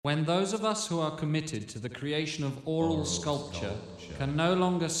When those of us who are committed to the creation of oral sculpture can no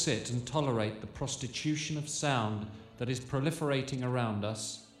longer sit and tolerate the prostitution of sound that is proliferating around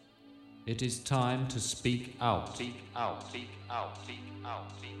us, it is time to speak out. Speak out, speak out, speak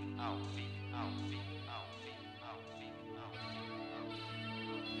out, speak out, speak out, speak out, speak out, speak out,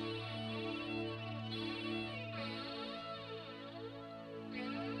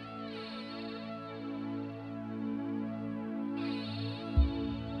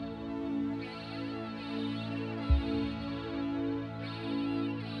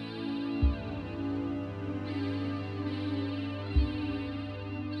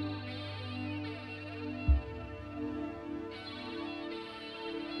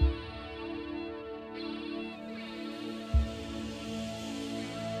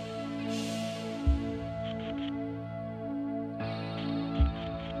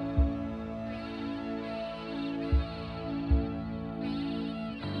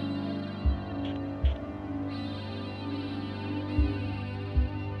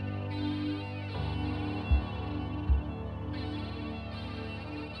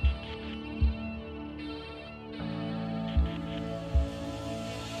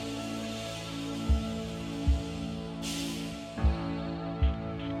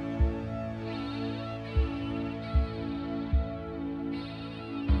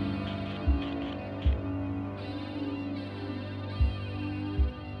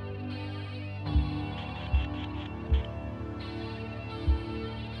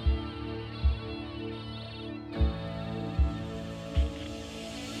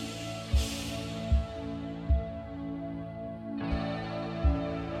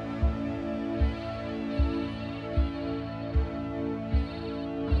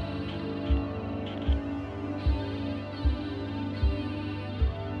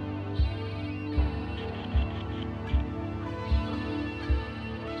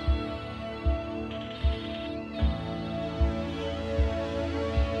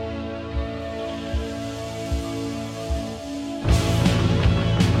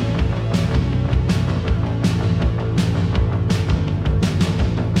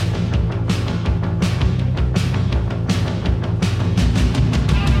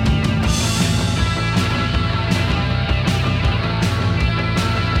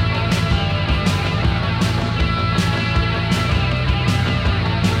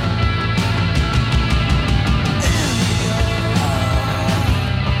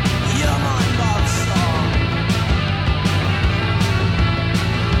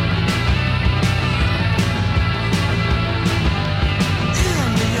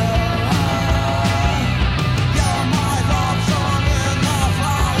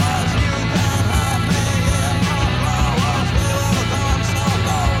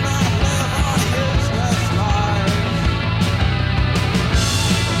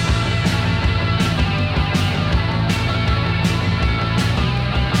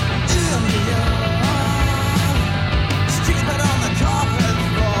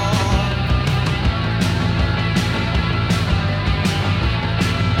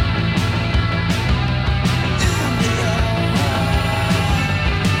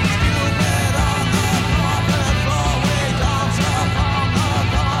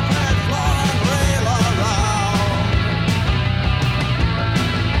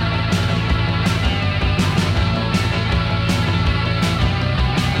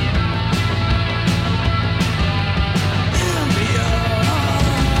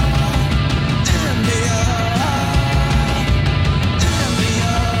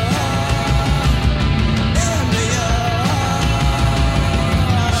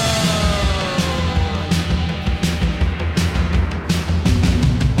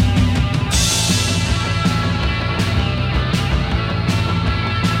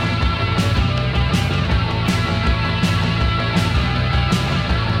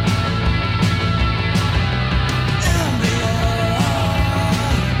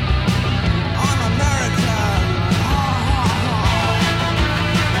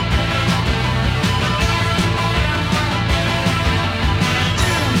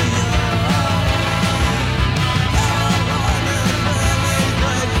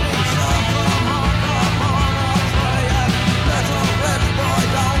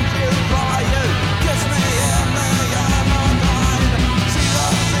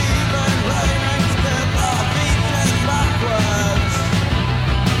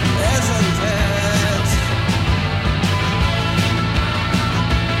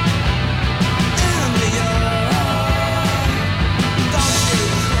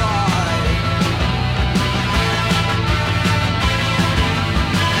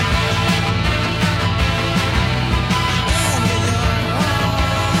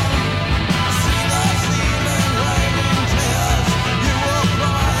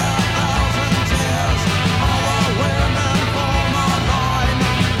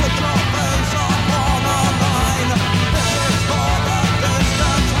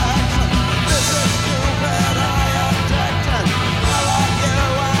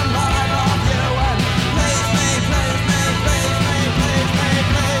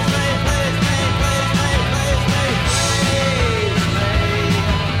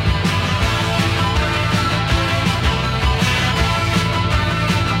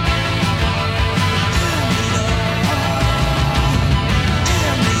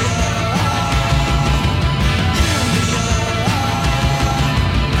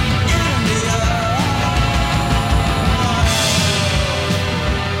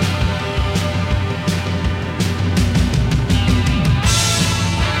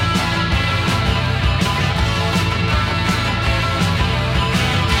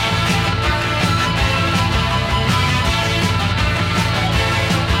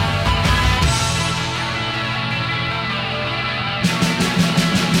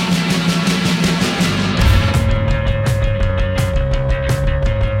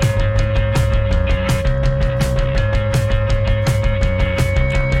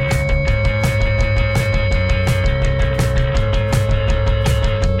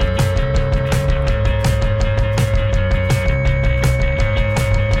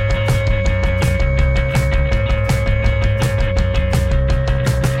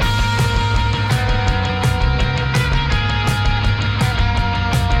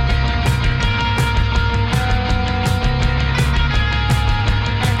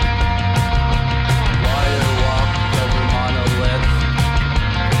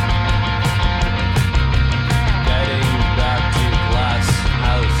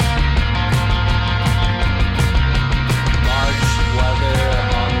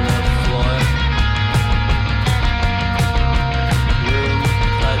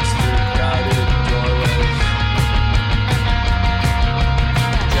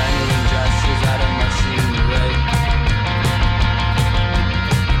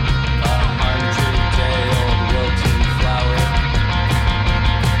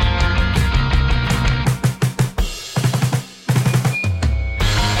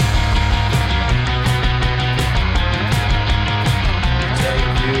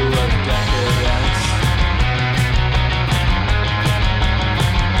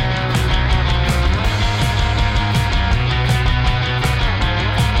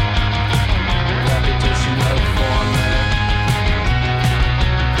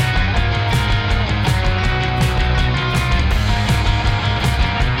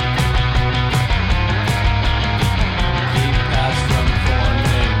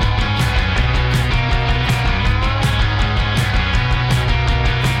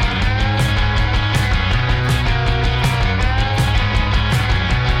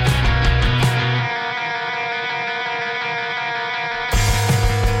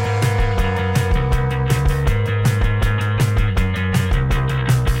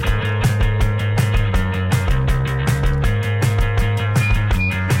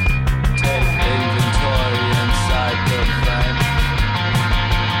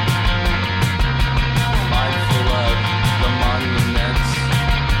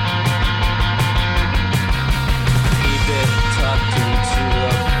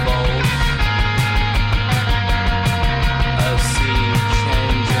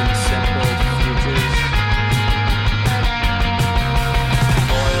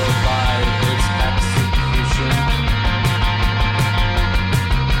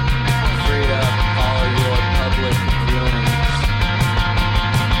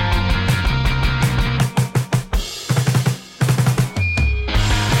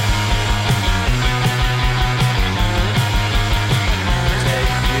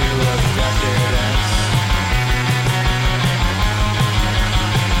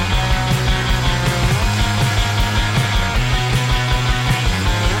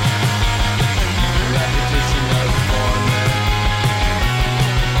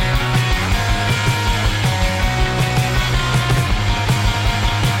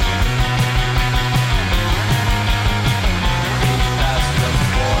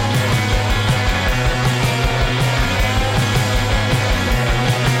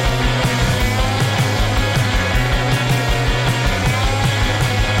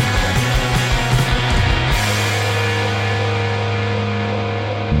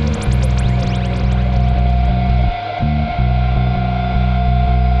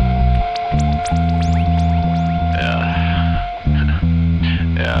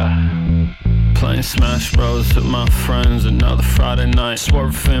 dance with my friends, another Friday night.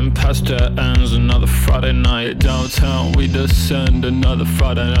 Swerving past the ends, another Friday night. Downtown we descend, another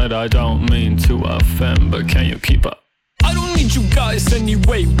Friday night. I don't mean to offend, but can you keep up? I don't need you guys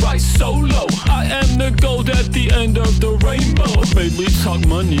anyway, right solo. I am the gold at the end of the rainbow. Baby, talk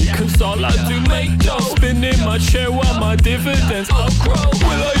money, cause all I do make dough. Spinning my chair while my dividends upgrow.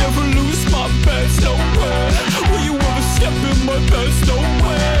 Will I ever lose my bets? No way. Will you ever step in my best? No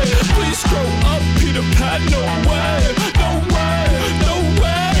way. Please grow up, Peter Pan. No way, no way, no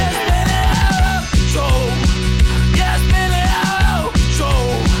way. Yeah, spin it out of control. Yeah, spin it out of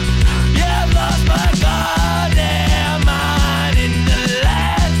control. Yeah, I've lost my goddamn mind in the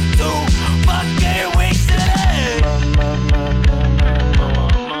last 2 fucking weeks today.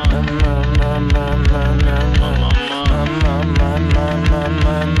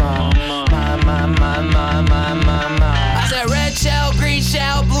 I said red shell, green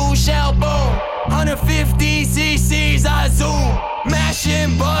shell, blue shell, boom. 150 cc's, I zoom.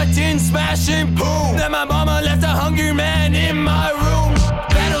 Mashing buttons, smashing boom. Then my mama left a hungry man in my room.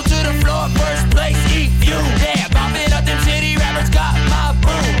 Battle to the floor, first place, eat you. Yeah, pop it up, them shitty rappers got my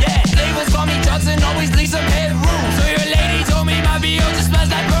boom. Yeah, labels call me Johnson, always leave some headroom. So your lady told me my BO just smells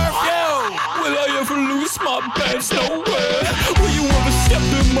like perfume. Will I ever lose my best? No way. Will you ever step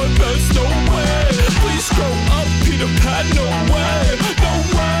in my best? No way. Please grow up, Peter Pan. No way, no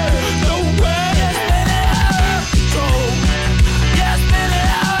way, no way. Yeah, spin it out of control. Yeah, spin it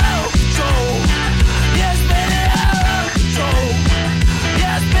out of control. Yeah, spin it out of control.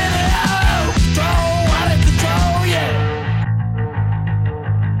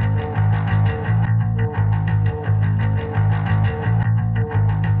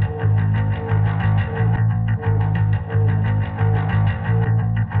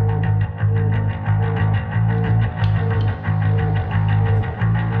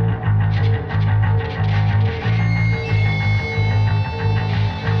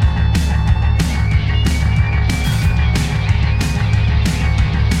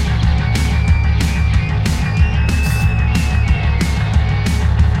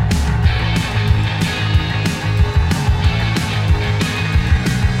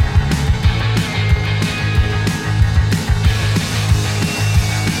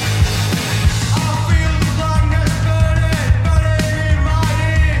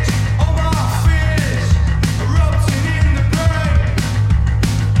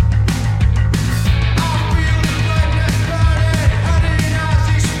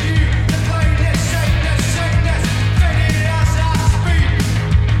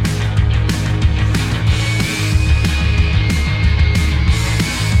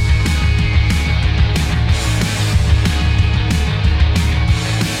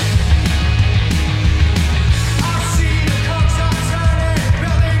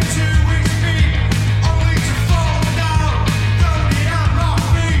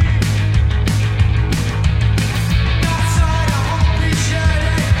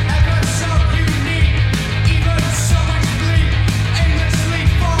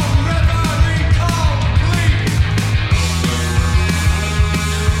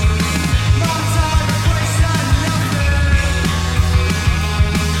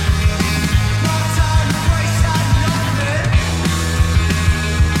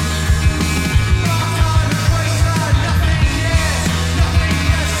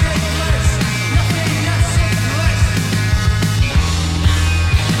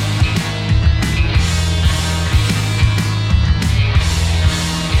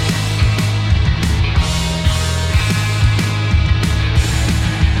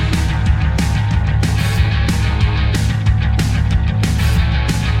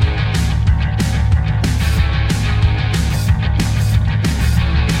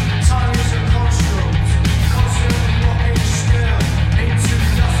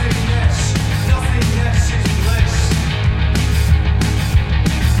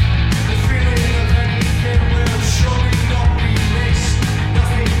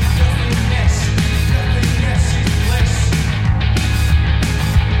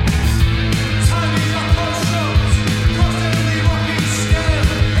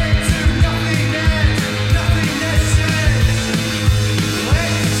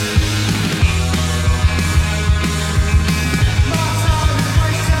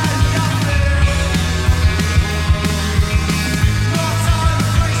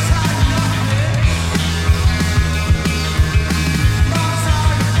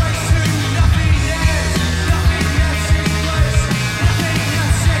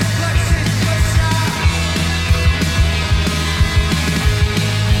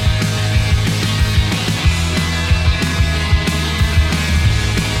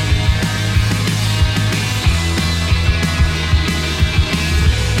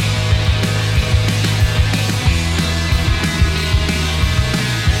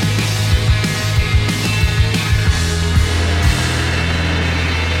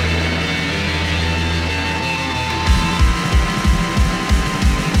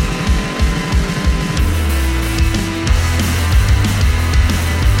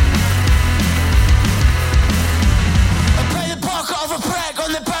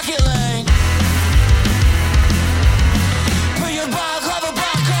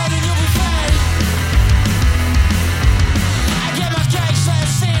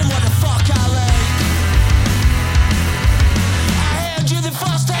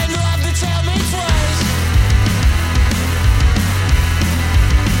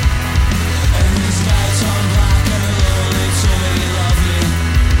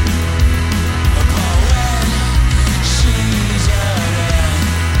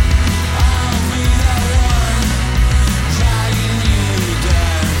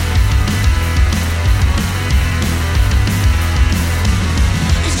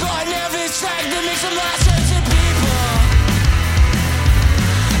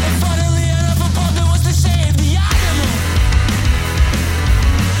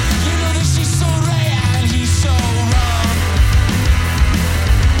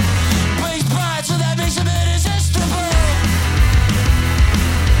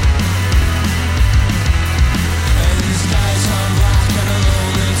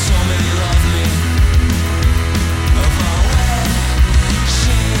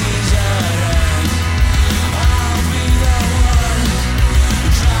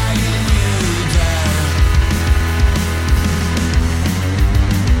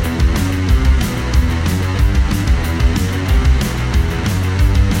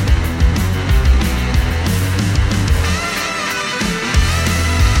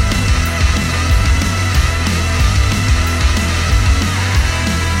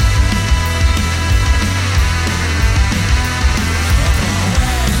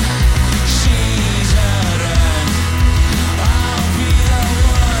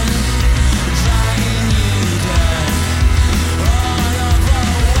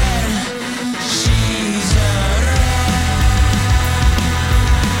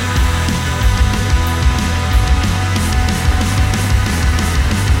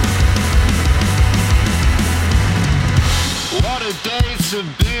 to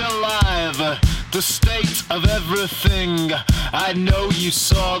be alive, the state of everything. I know you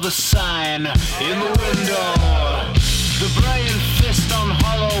saw the sign in the window. The brain fist on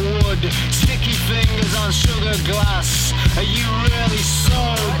hollow wood, sticky fingers on sugar glass. Are you really so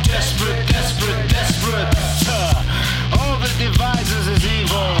desperate, desperate, desperate? All that divides us is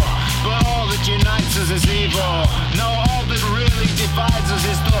evil, but all that unites us is evil. No, all that really divides us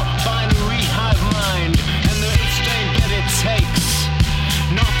is the binary hive mind, and the instinct that it takes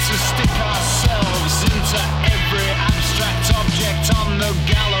not to stick ourselves into every abstract object on the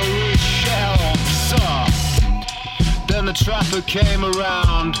gallery shelves. Then the trapper came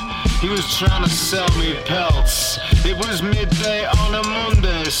around. He was trying to sell me pelts. It was midday on a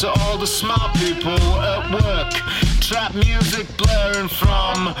Monday, so all the smart people were at work. Trap music blaring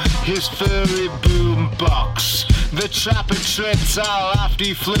from his furry boom box. The trapper tripped out after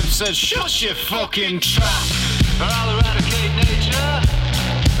he flipped, said, "Shut your fucking trap, or I'll eradicate nature,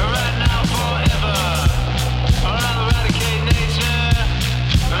 right now forever. Or I'll eradicate nature,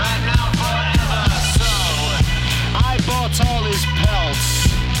 right now forever." So I bought all his pelts,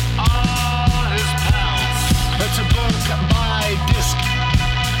 to book my disc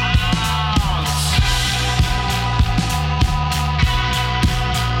out.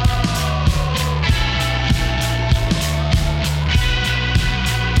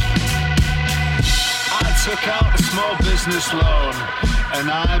 I took out a small business loan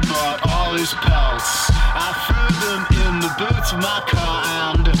and I bought all his pelts. I threw them in the boot of my car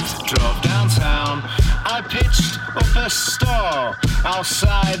and drove downtown. I pitched up a store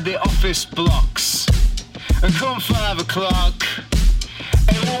outside the office blocks. And come 5 o'clock,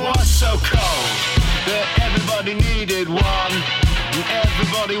 it was so cold that everybody needed one, and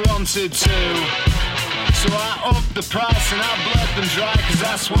everybody wanted two. So I upped the price and I bled them dry, cause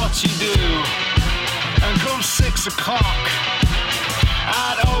that's what you do. And come 6 o'clock,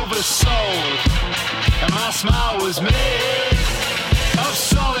 I'd oversold, and my smile was made of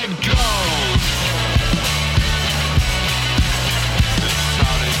solid gold.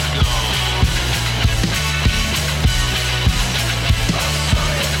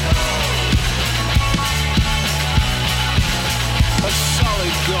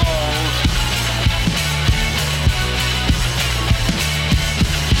 Solid gold.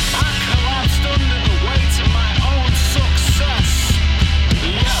 I collapsed under the weight of my own success.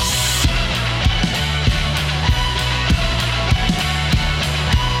 Yes.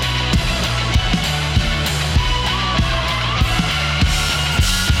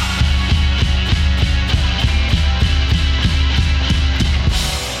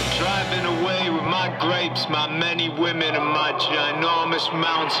 Driving away with my grapes, my many women, and my ginormous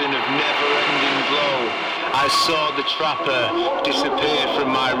mountain of never-ending glow. I saw the trapper disappear from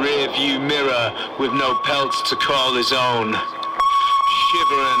my rear-view mirror with no pelts to call his own.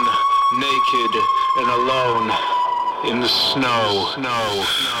 Shivering, naked, and alone in the snow.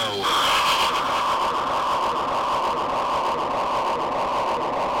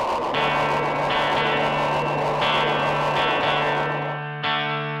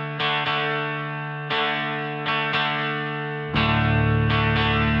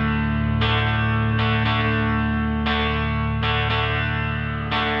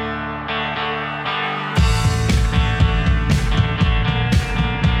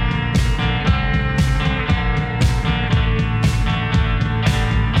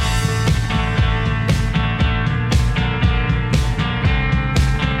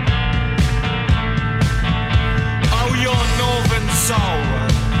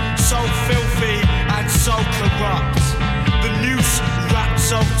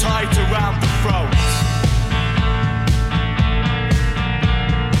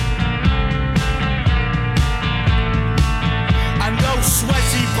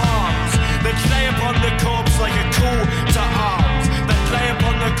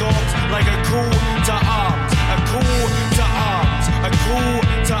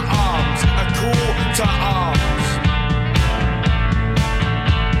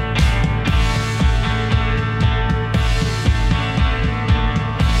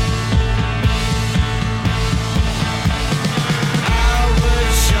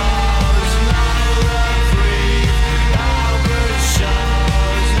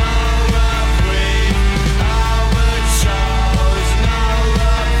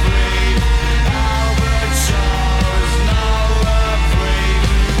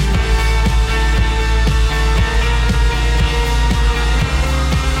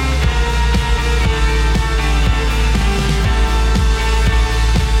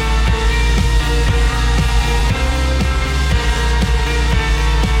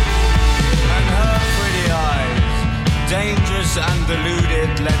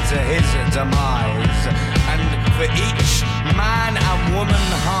 needed led to his demise. And for each man and woman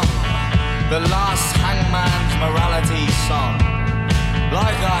hung, the last hangman's morality song.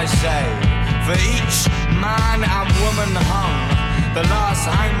 Like I say, for each man and woman hung, the last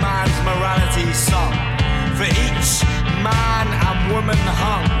hangman's morality song. For each man and woman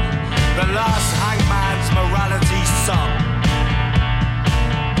hung, the last hangman's morality song.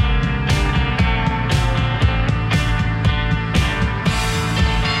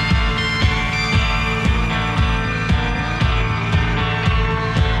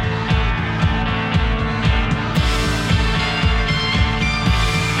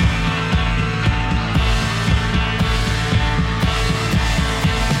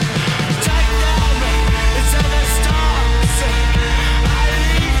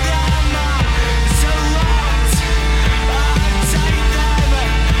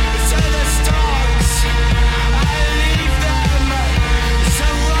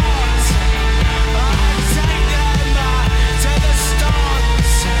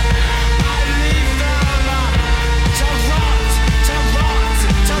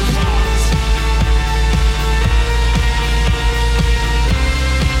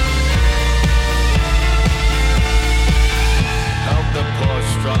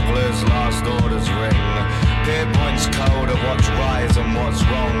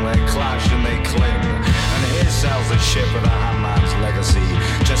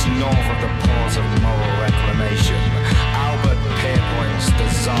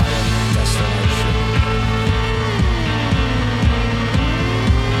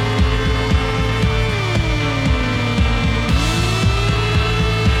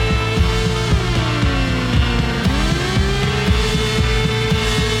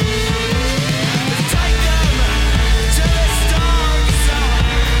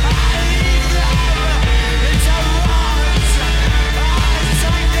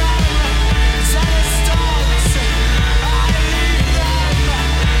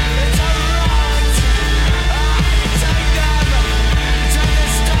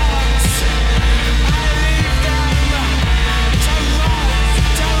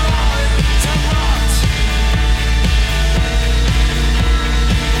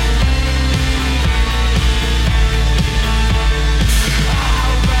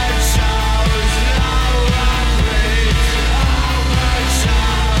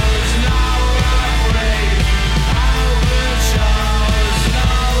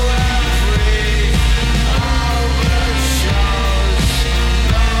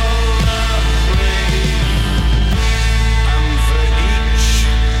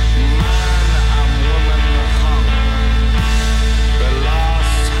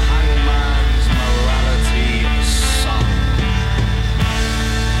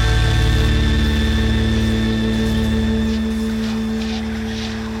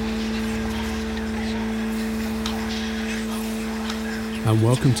 And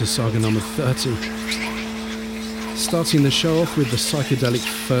welcome to Saga number 30. Starting the show off with the Psychedelic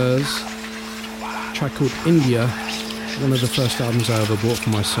Furs, a track called India, one of the first albums I ever bought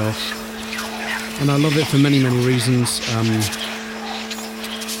for myself. And I love it for many, many reasons.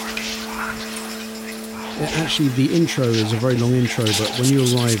 Actually, the intro is a very long intro, but when you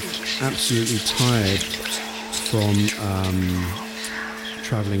arrive absolutely tired from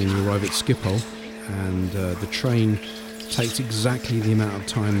travelling and you arrive at Schiphol, and the train takes exactly the amount of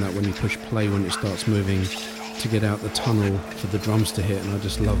time that when you push play when it starts moving to get out the tunnel for the drums to hit, and I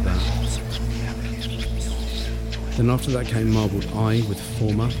just love that. Then after that came Marbled Eye with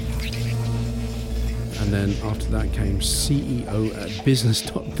Former, and then after that came CEO at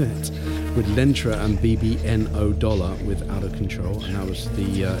Business.net with Lentra and BBNO Dollar with Out of Control, and that was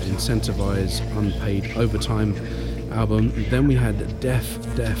the Incentivize Unpaid Overtime album. Then we had Def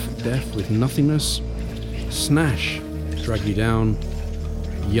with Nothingness, Snash, Drag You Down,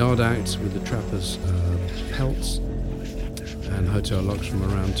 Yard Act with the Trappers' Pelts, and Hotel Lux from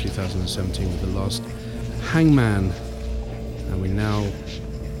around 2017 with The Last Hangman. And we now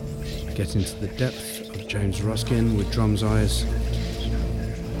get into the depth of James Ruskin with Drum's Eyes,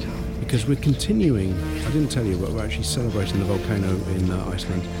 because we're continuing, I didn't tell you, but we're actually celebrating the volcano in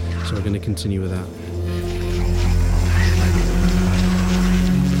Iceland, so we're going to continue with that.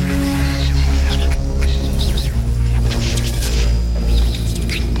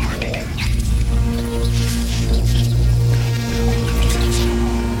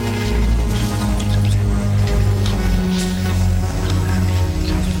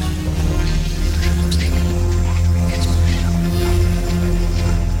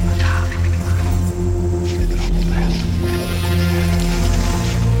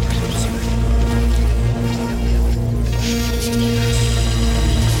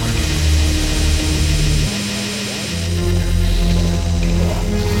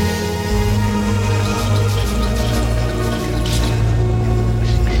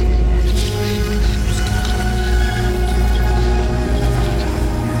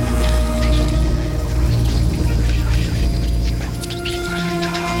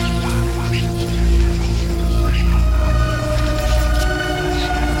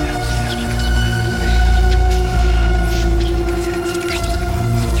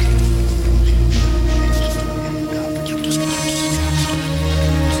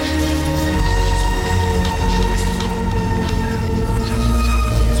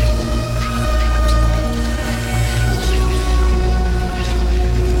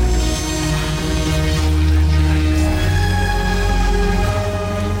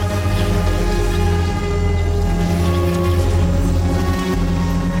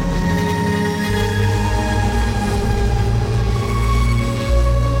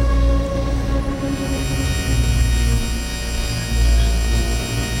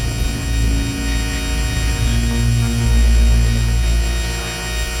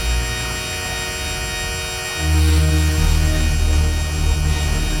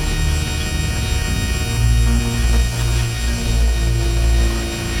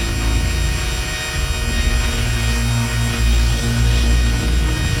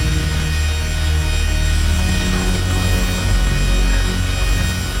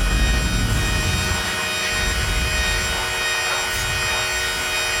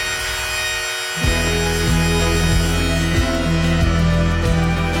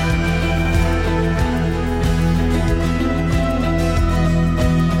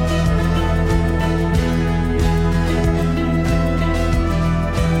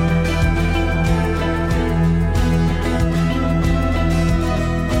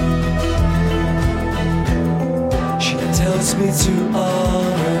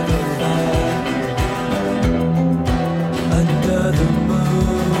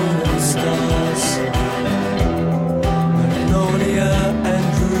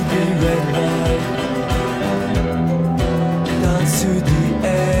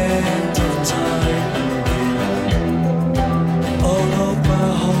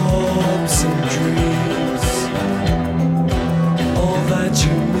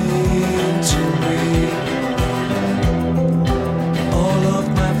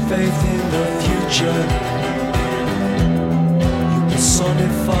 picture. You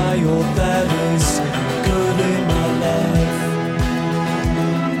personify all that is good in my life.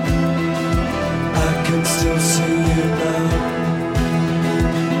 I can still see you now.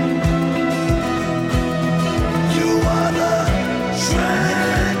 You are the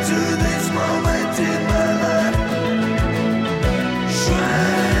shrine to this moment in my life.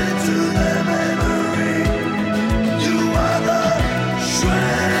 Shrine to the memory. You are the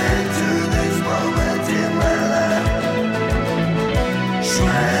shrine to this moment in my life.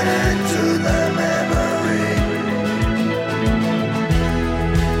 Shrine to the memory.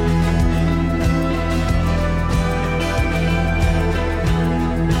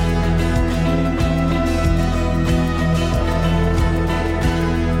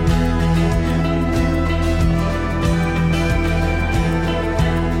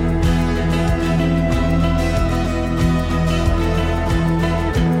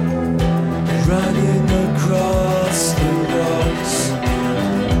 Running across the rocks,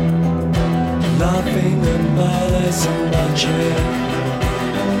 laughing at malice in my chair.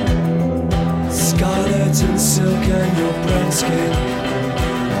 Scarlet and silk and your brown skin.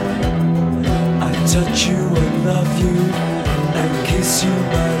 I touch you and love you and kiss you,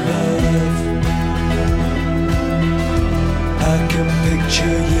 my love. I can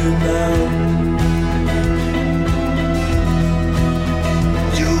picture you now.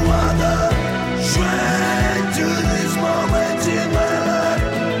 You are the shrine to this moment in my life.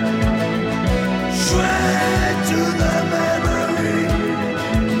 Shrine to the memory.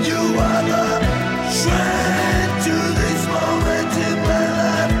 You are the shrine to this moment in my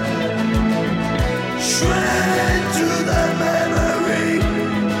life. Shrine to the memory.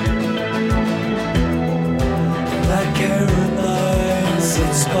 Black hair and eyes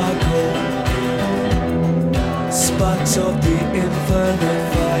that sparkle, sparks of the infinite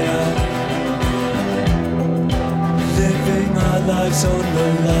fire. Living our lives on the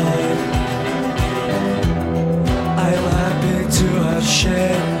line. I am happy to have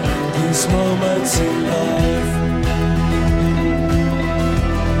shared these moments in life.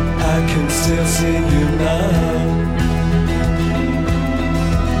 I can still see you now.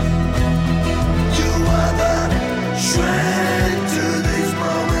 You are the shrine to this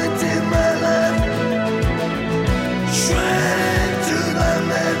moment in my life. Shrine to the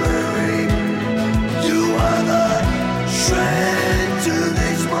memory. You are the shrine to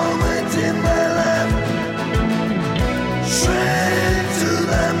this moment in my life. Shrine to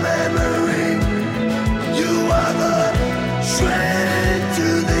the memory. You are the shrine to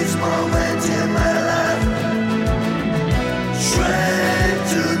this moment in my life.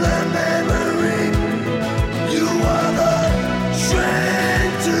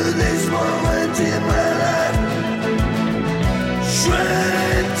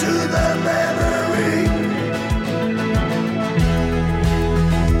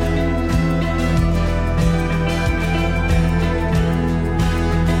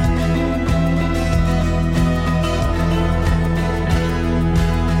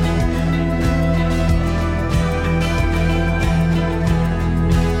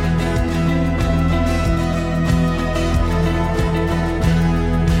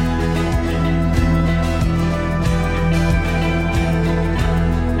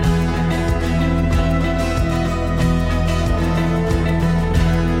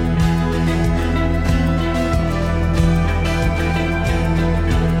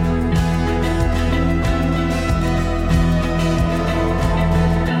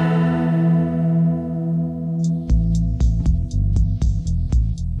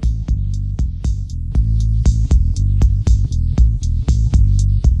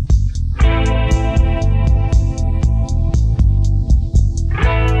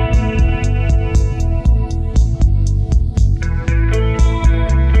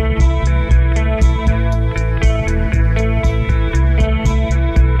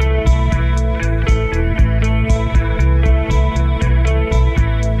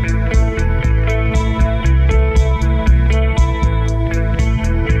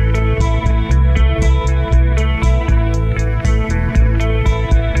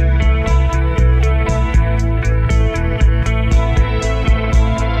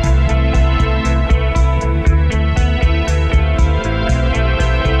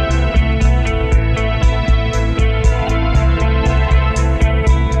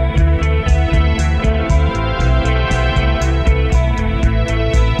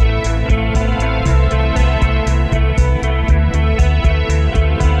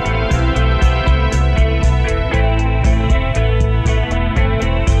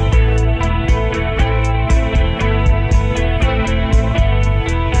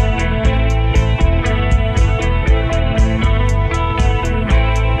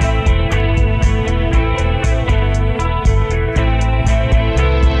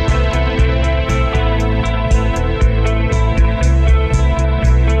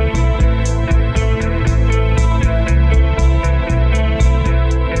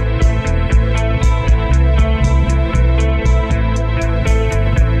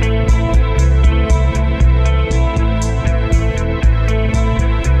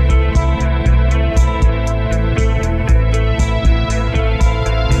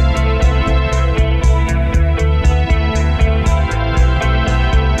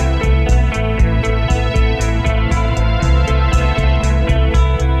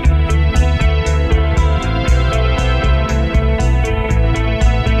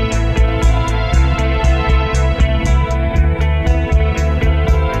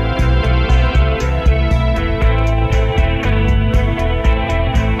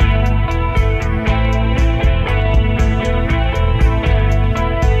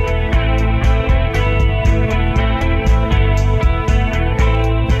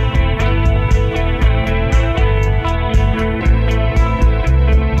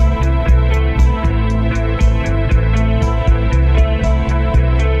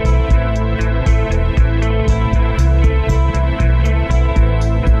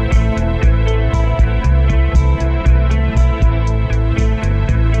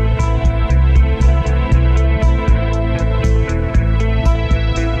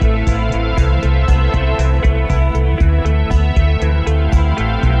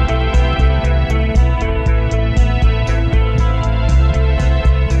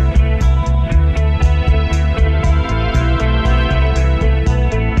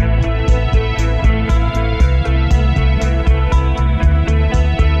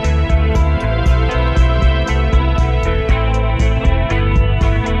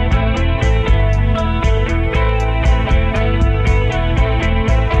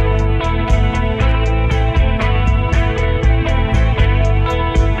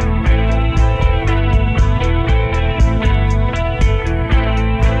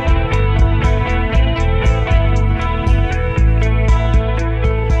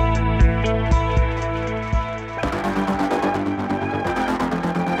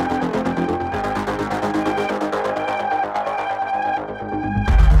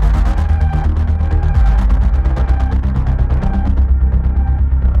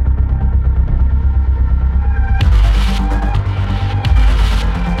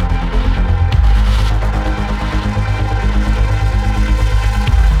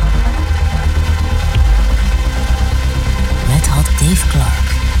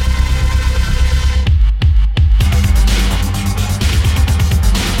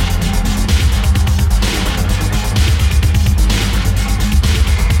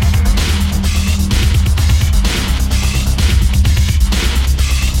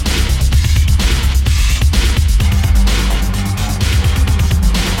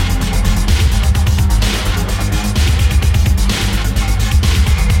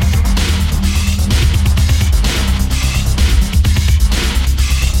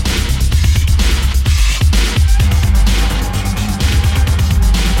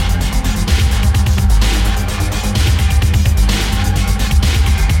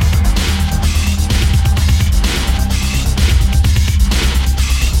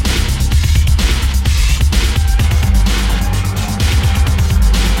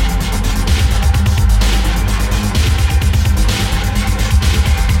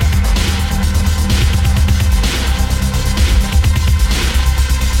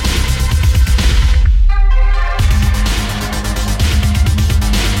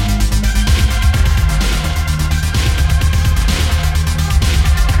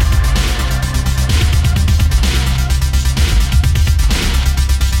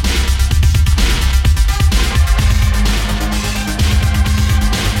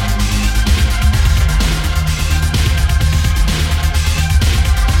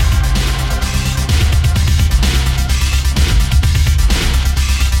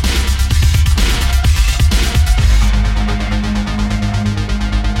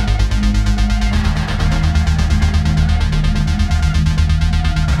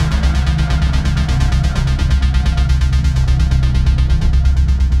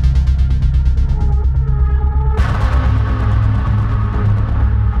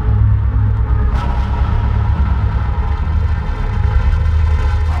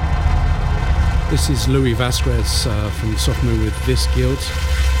 This is Louis Vasquez from Soft Moon with This Guilt.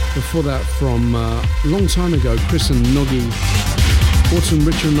 Before that, from a long time ago, Chris and Noggy, Autumn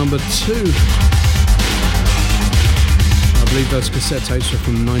Ritual number 2. I believe those cassette tapes were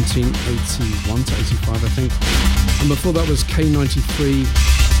from 1981 to 85, I think. And before that was K93,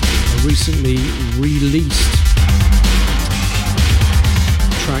 a recently released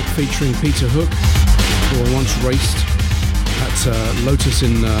track featuring Peter Hook, who I once raced at Lotus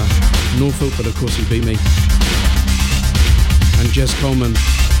in Norfolk, but of course he beat me. And Jez Coleman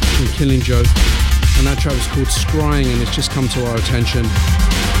from Killing Joke, and that track was called Scrying, and it's just come to our attention.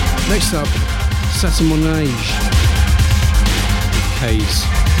 Next up, Satamonnage with K's.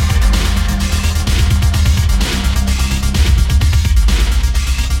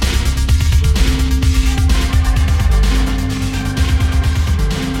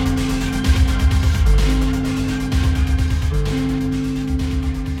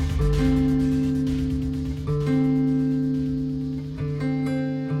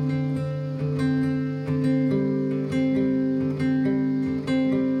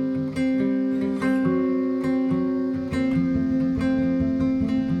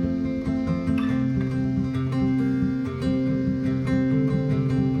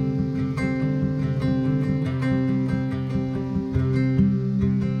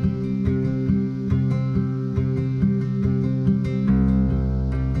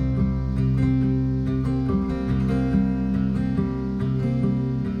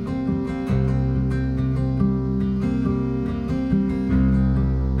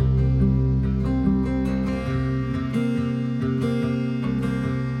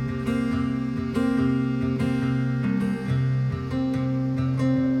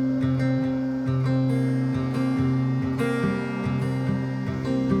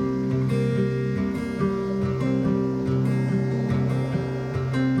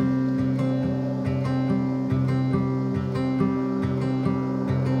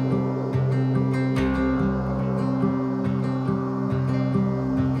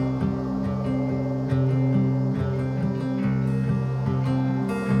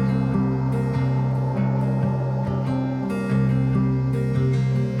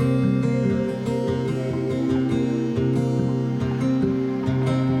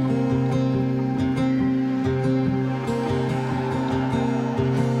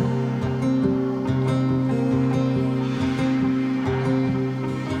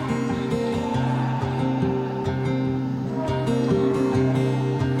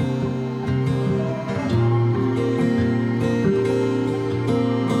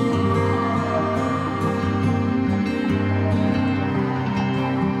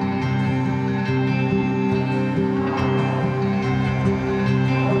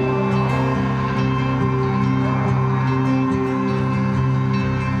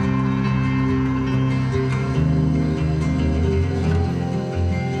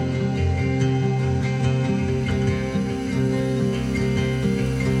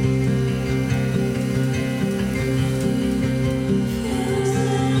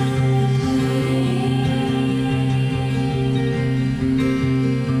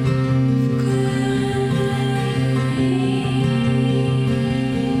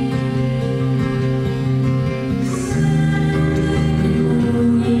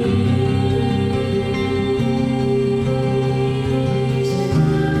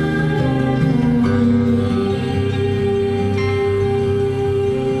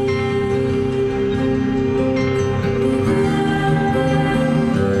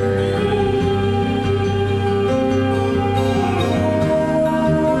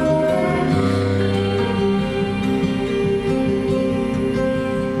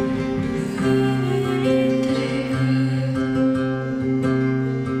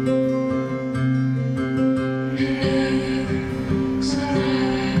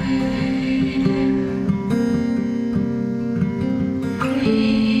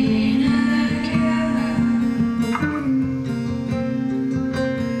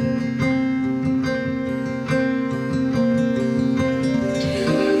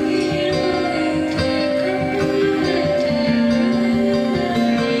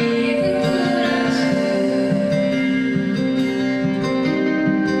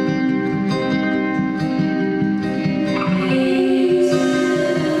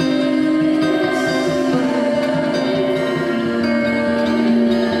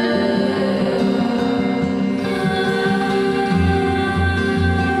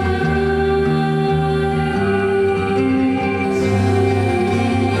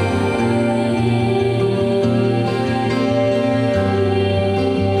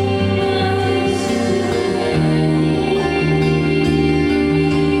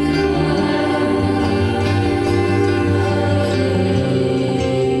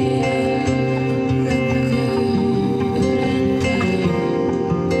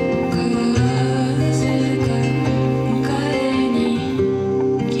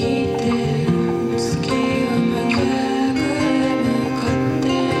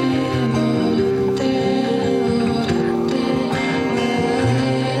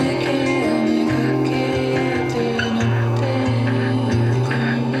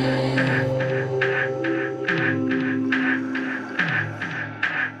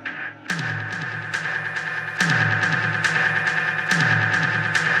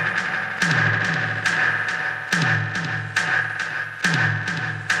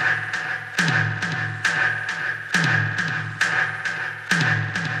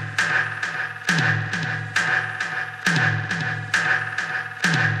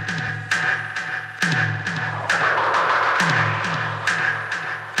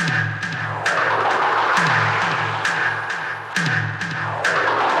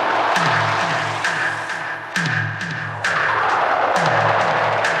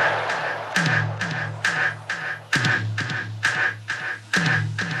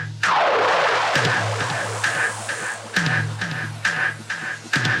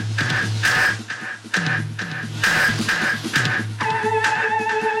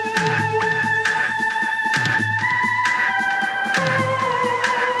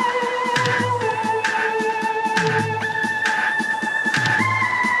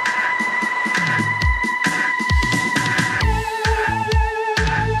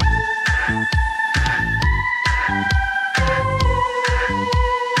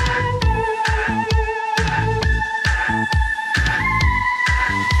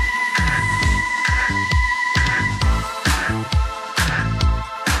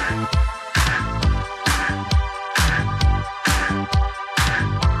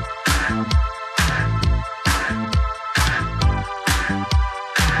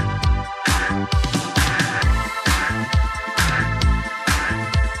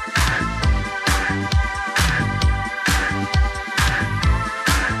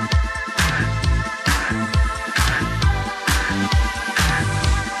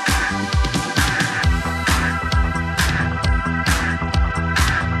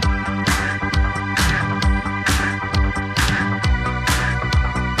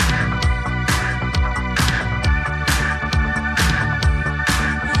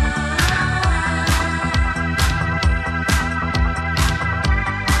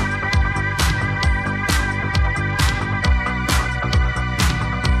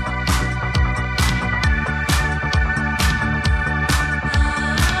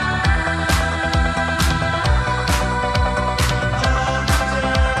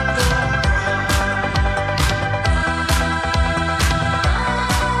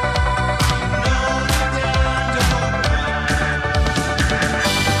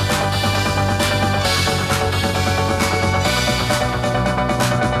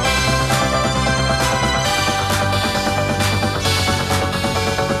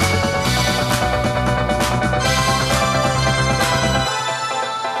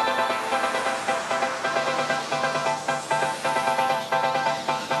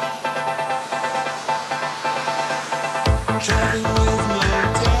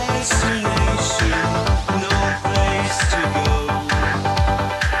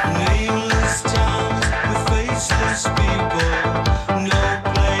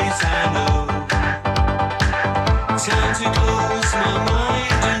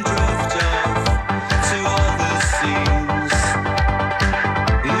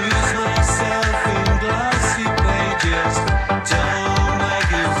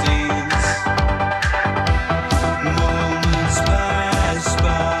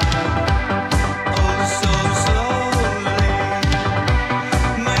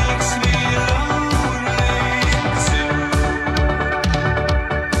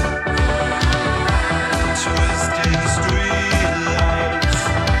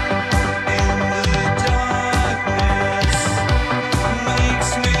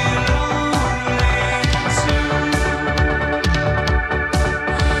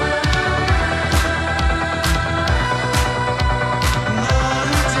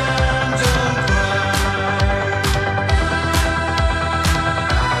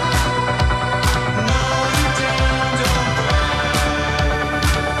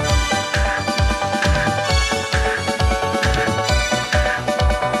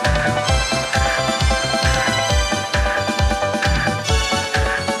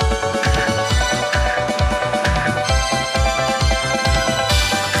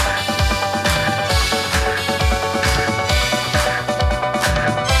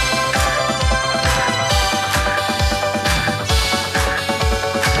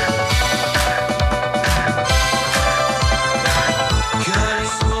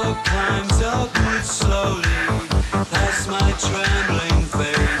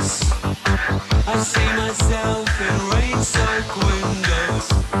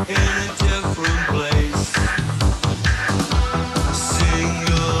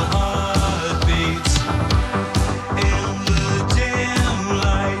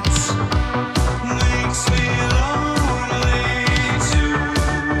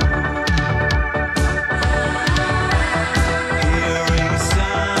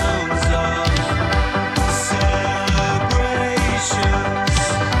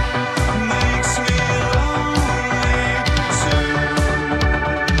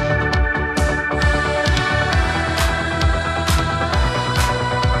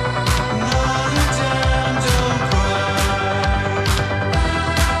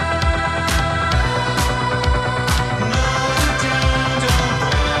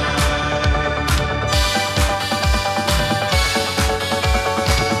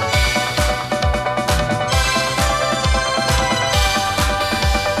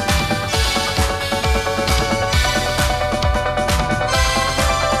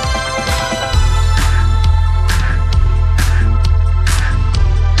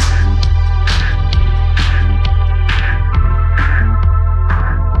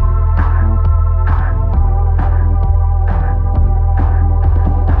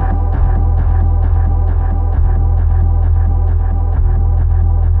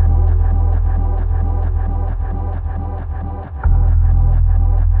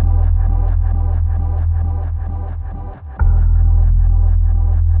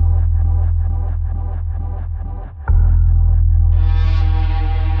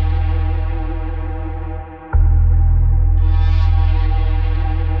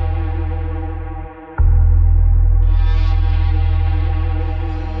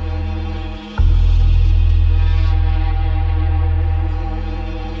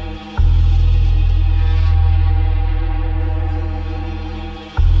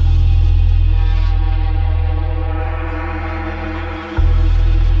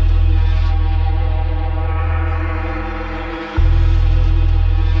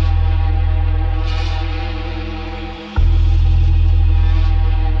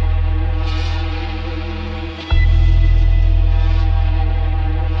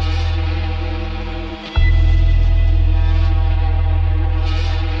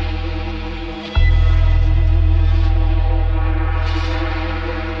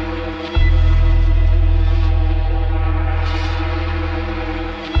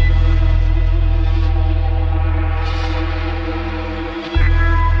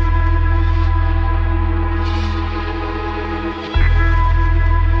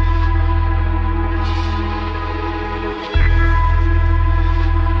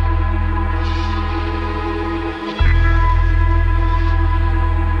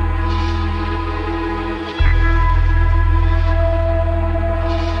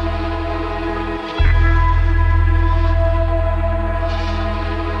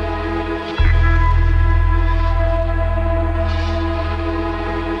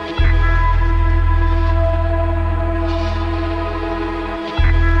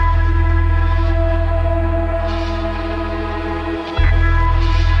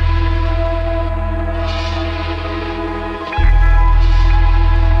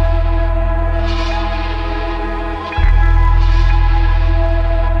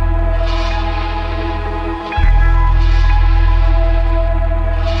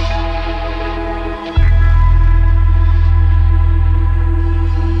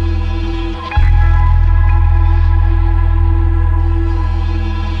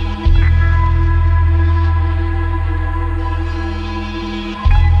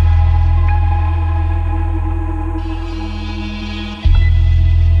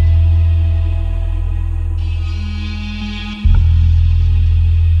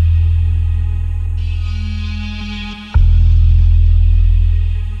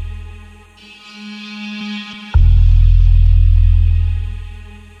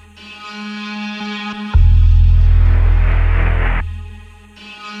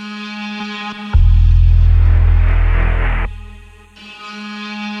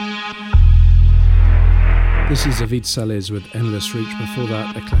 This is David Salles with Endless Reach. Before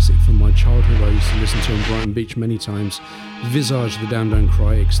that, a classic from my childhood I used to listen to on Brighton Beach many times, Visage, the Damn Don't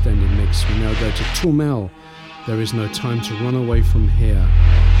Cry extended mix. We now go to Tourmel, There Is No Time to Run Away From Here.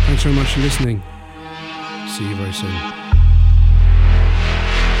 Thanks very much for listening. See you very soon.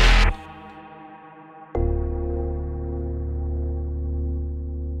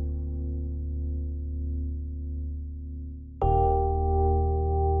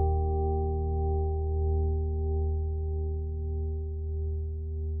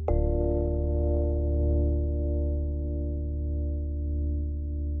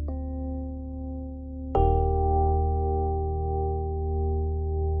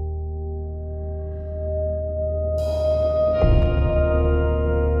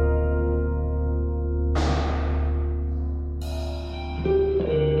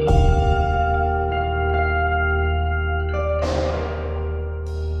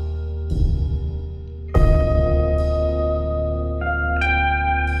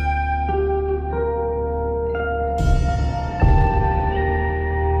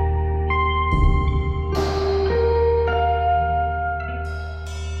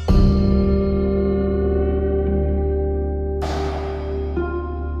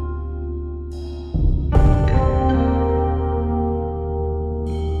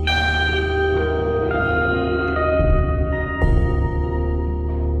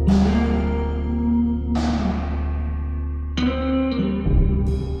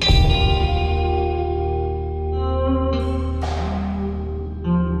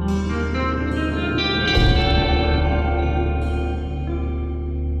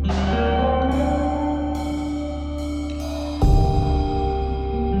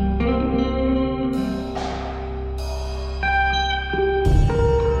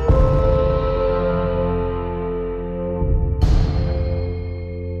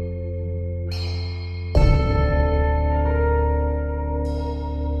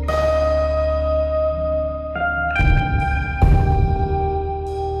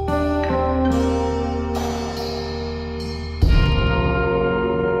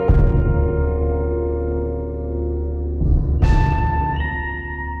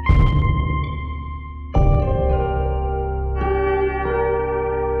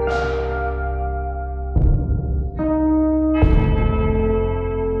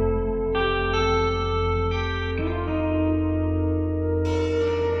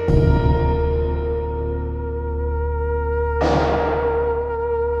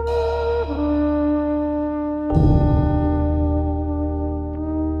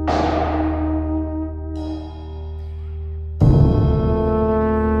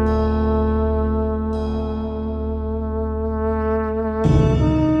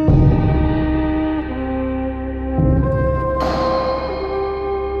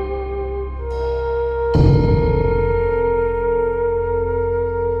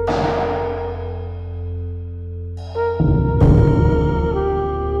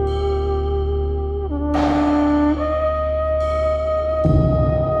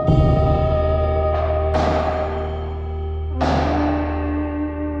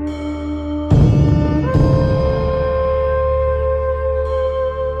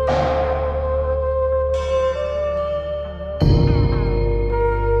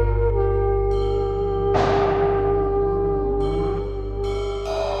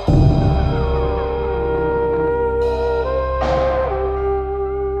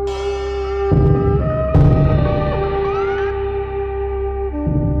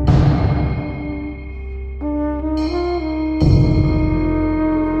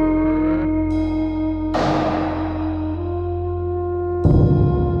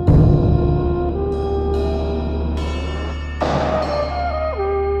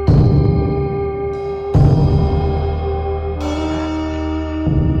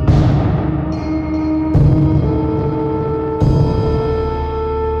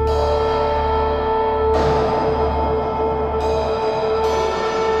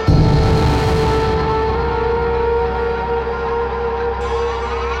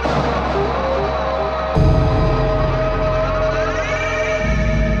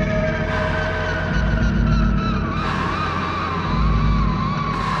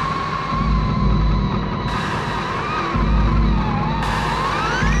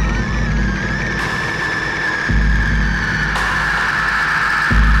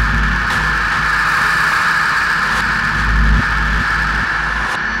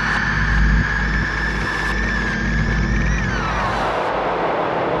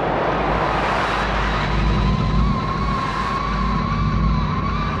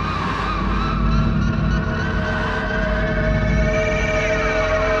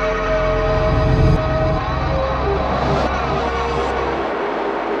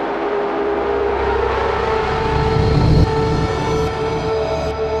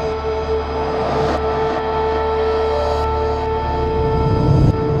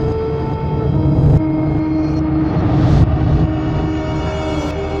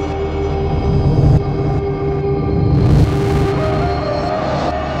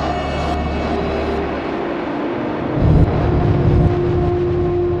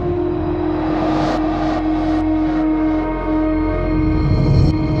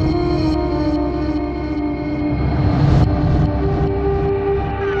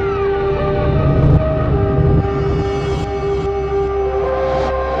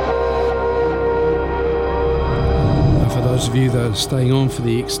 of you that are staying on for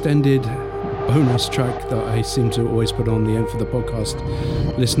the extended bonus track that I seem to always put on the end for the podcast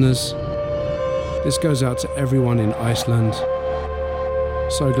listeners. This goes out to everyone in Iceland.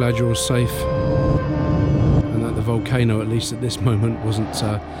 So glad you're all safe and that the volcano, at least at this moment, wasn't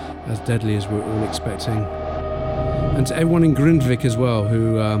as deadly as we're all expecting. And to everyone in Grundvik as well,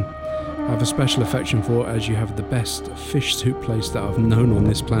 who have a special affection for, as you have the best fish soup place that I've known on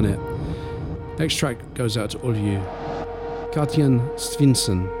this planet. Next track goes out to all of you. Katjan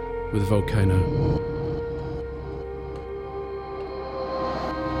Svinsson with Volcano.